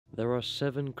There are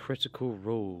 7 critical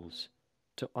rules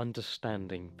to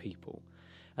understanding people,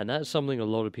 and that's something a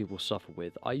lot of people suffer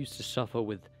with. I used to suffer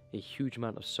with a huge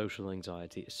amount of social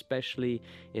anxiety, especially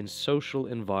in social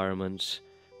environments,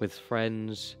 with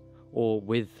friends, or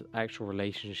with actual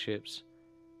relationships.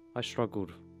 I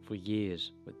struggled for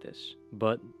years with this,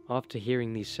 but after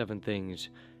hearing these 7 things,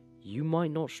 you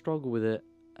might not struggle with it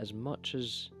as much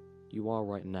as you are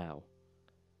right now.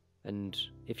 And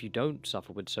if you don't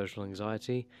suffer with social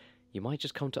anxiety, you might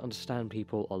just come to understand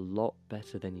people a lot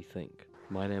better than you think.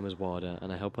 My name is Wylder,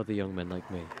 and I help other young men like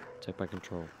me take back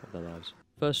control of their lives.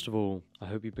 First of all, I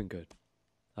hope you've been good.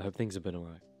 I hope things have been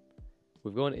alright.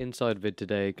 We've got an inside vid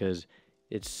today because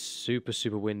it's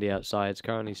super windy outside. It's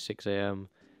currently 6 a.m.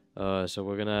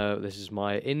 So this is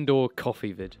my indoor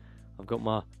coffee vid. I've got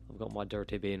my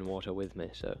dirty bean water with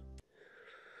me, so.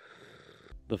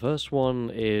 The first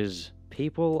one is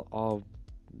people are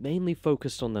mainly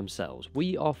focused on themselves.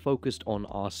 We are focused on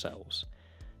ourselves.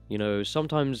 You know,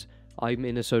 sometimes I'm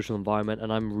in a social environment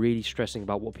and I'm really stressing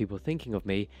about what people are thinking of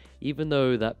me, even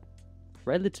though that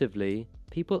relatively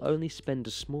people only spend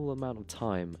a small amount of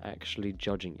time actually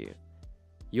judging you.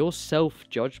 Your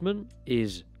self-judgment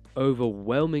is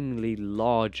overwhelmingly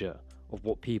larger of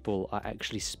what people are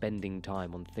actually spending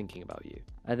time on thinking about you.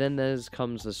 And then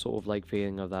comes the sort of like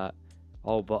feeling of that,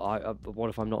 oh, but what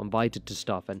if I'm not invited to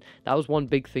stuff? And that was one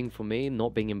big thing for me,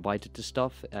 not being invited to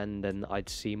stuff, and then I'd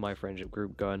see my friendship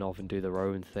group going off and do their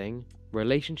own thing.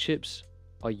 Relationships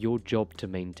are your job to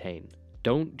maintain.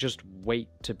 Don't just wait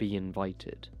to be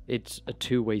invited. It's a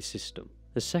two-way system.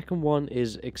 The second one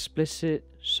is explicit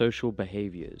social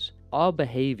behaviors. Our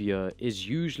behavior is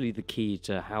usually the key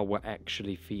to how we're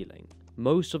actually feeling.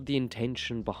 Most of the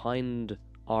intention behind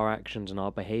our actions and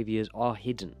our behaviors are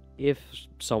hidden. If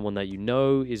someone that you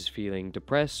know is feeling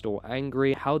depressed or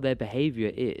angry, how their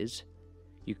behavior is,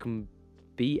 you can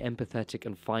be empathetic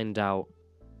and find out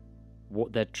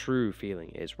what their true feeling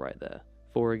is right there.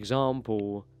 For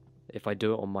example, if I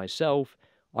do it on myself,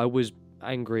 I was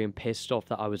angry and pissed off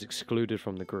that I was excluded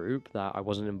from the group, that I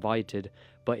wasn't invited,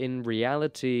 but in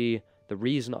reality, the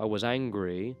reason I was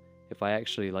angry, if I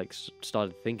actually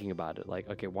started thinking about it,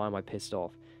 okay, why am I pissed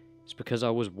off? It's because I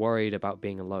was worried about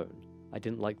being alone. I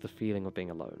didn't like the feeling of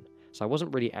being alone. So I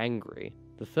wasn't really angry.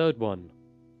 The third one,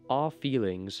 our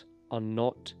feelings are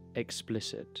not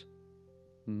explicit.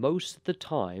 Most of the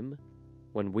time,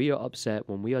 when we are upset,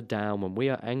 when we are down, when we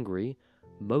are angry,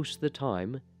 most of the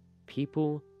time,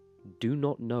 people do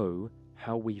not know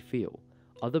how we feel.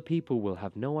 Other people will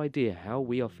have no idea how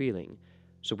we are feeling,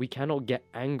 so we cannot get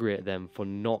angry at them for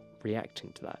not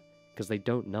reacting to that, because they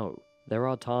don't know. There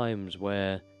are times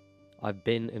where I've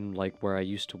been in where I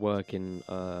used to work in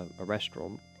a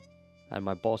restaurant, and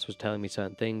my boss was telling me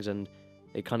certain things, and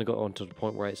it kind of got on to the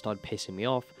point where it started pissing me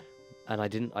off, and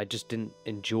I just didn't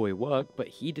enjoy work, but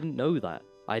he didn't know that.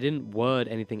 I didn't word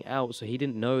anything out, so he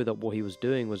didn't know that what he was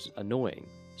doing was annoying.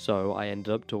 So I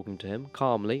ended up talking to him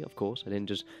calmly, of course. I didn't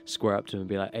just square up to him and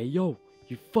be like, "Hey, yo,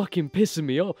 you fucking pissing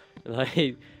me off."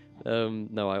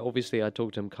 No, I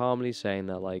talked to him calmly, saying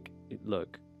that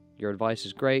look, your advice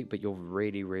is great, but you're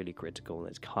really critical, and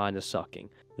it's kind of sucking.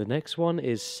 The next one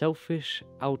is selfish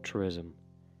altruism.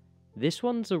 This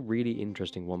one's a really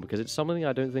interesting one because it's something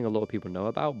I don't think a lot of people know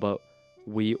about, but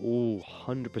we all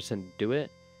 100% do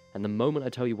it. And the moment I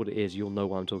tell you what it is, you'll know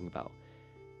what I'm talking about.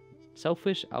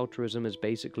 Selfish altruism is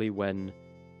basically when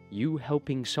you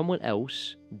helping someone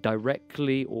else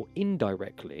directly or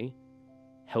indirectly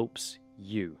helps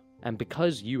you. And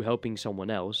because you helping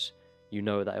someone else, you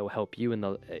know that it will help you in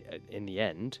the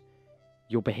end,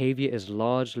 your behavior is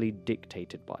largely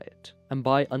dictated by it. And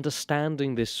by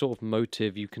understanding this sort of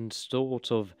motive, you can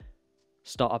sort of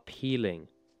start appealing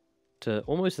to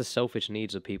almost the selfish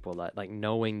needs of people, like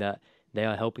knowing that they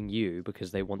are helping you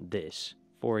because they want this.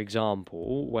 For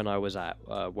example, when I was at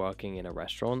working in a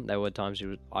restaurant, there were times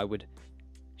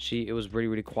it was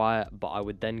really quiet, but I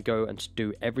would then go and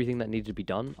do everything that needed to be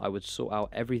done. I would sort out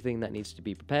everything that needs to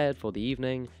be prepared for the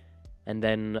evening, and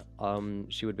then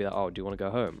she would be like, "Oh, do you want to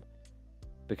go home?"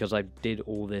 Because I did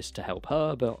all this to help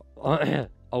her, but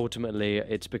ultimately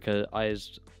it's because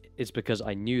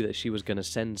I knew that she was going to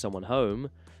send someone home,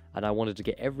 and I wanted to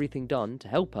get everything done to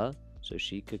help her, so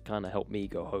she could kind of help me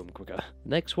go home quicker.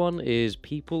 Next one is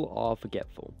people are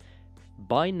forgetful.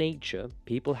 By nature,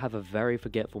 people have a very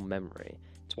forgetful memory.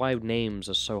 It's why names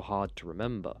are so hard to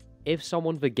remember. If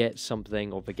someone forgets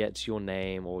something, or forgets your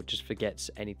name, or just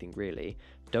forgets anything really,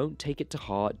 don't take it to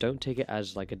heart. Don't take it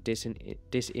as a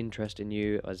disinterest in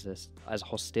you, as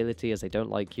hostility, as they don't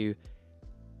like you.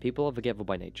 People are forgetful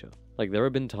by nature. There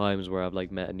have been times where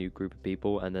I've met a new group of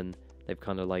people, and then they've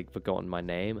kind of like forgotten my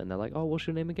name, and they're like, "Oh, what's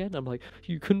your name again?" I'm like,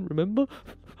 "You couldn't remember?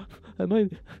 Do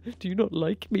you not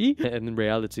like me?" And in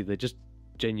reality, they just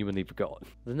genuinely forgot.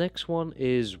 The next one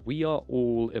is, we are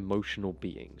all emotional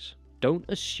beings. Don't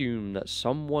assume that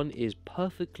someone is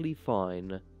perfectly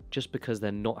fine just because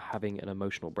they're not having an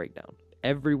emotional breakdown.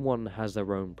 Everyone has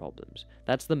their own problems.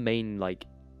 That's the main like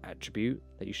attribute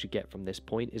that you should get from this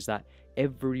point, is that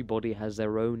everybody has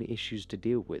their own issues to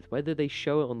deal with, whether they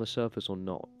show it on the surface or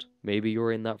not. Maybe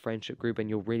you're in that friendship group and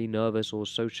you're really nervous or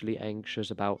socially anxious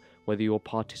about whether you're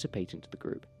participating to the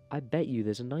group. I bet you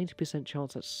there's a 90%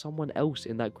 chance that someone else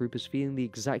in that group is feeling the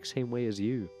exact same way as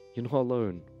you. You're not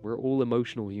alone. We're all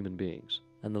emotional human beings.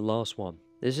 And the last one.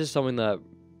 This is something that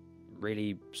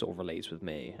really sort of relates with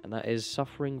me, and that is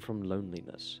suffering from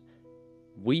loneliness.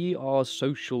 We are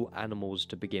social animals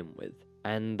to begin with,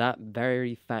 and that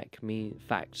very fact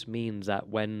means that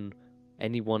when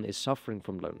anyone is suffering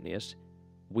from loneliness,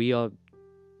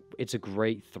 it's a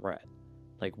great threat.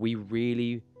 Like, we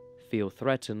really feel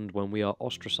threatened when we are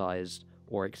ostracized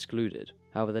or excluded.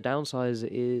 However, the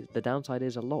downside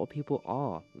is a lot of people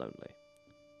are lonely.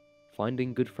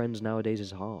 Finding good friends nowadays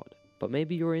is hard, but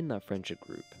maybe you're in that friendship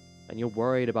group and you're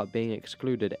worried about being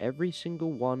excluded. Every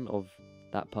single one of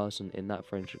that person in that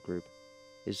friendship group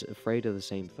is afraid of the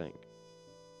same thing.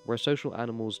 We're social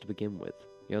animals to begin with.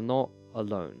 You're not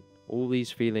alone. All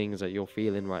these feelings that you're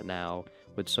feeling right now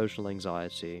with social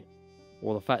anxiety,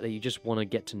 or the fact that you just want to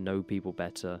get to know people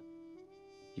better,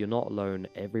 you're not alone.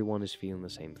 Everyone is feeling the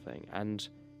same thing. And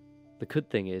the good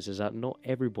thing is that not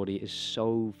everybody is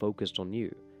so focused on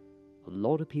you. A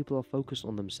lot of people are focused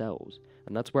on themselves,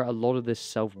 and that's where a lot of this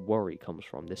self-worry comes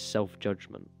from, this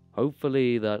self-judgment.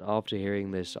 Hopefully that after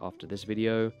hearing this, after this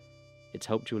video, it's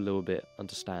helped you a little bit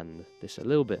understand this a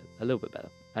little bit better.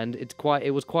 And it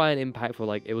was quite an impactful,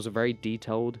 like, it was a very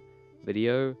detailed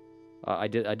video. I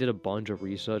did a bunch of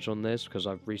research on this because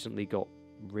I've recently got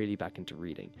really back into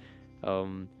reading.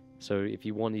 So if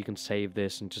you want, you can save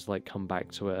this and just like come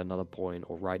back to it at another point,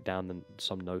 or write down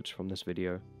some notes from this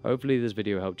video. Hopefully this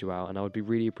video helped you out, and I would be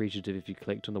really appreciative if you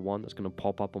clicked on the one that's going to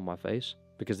pop up on my face,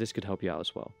 because this could help you out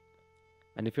as well.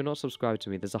 And if you're not subscribed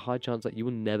to me, there's a high chance that you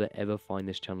will never ever find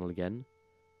this channel again.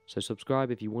 So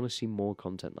subscribe if you want to see more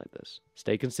content like this.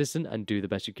 Stay consistent and do the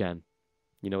best you can.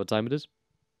 You know what time it is?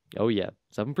 Oh yeah,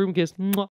 7 Prune Kiss. Mwah.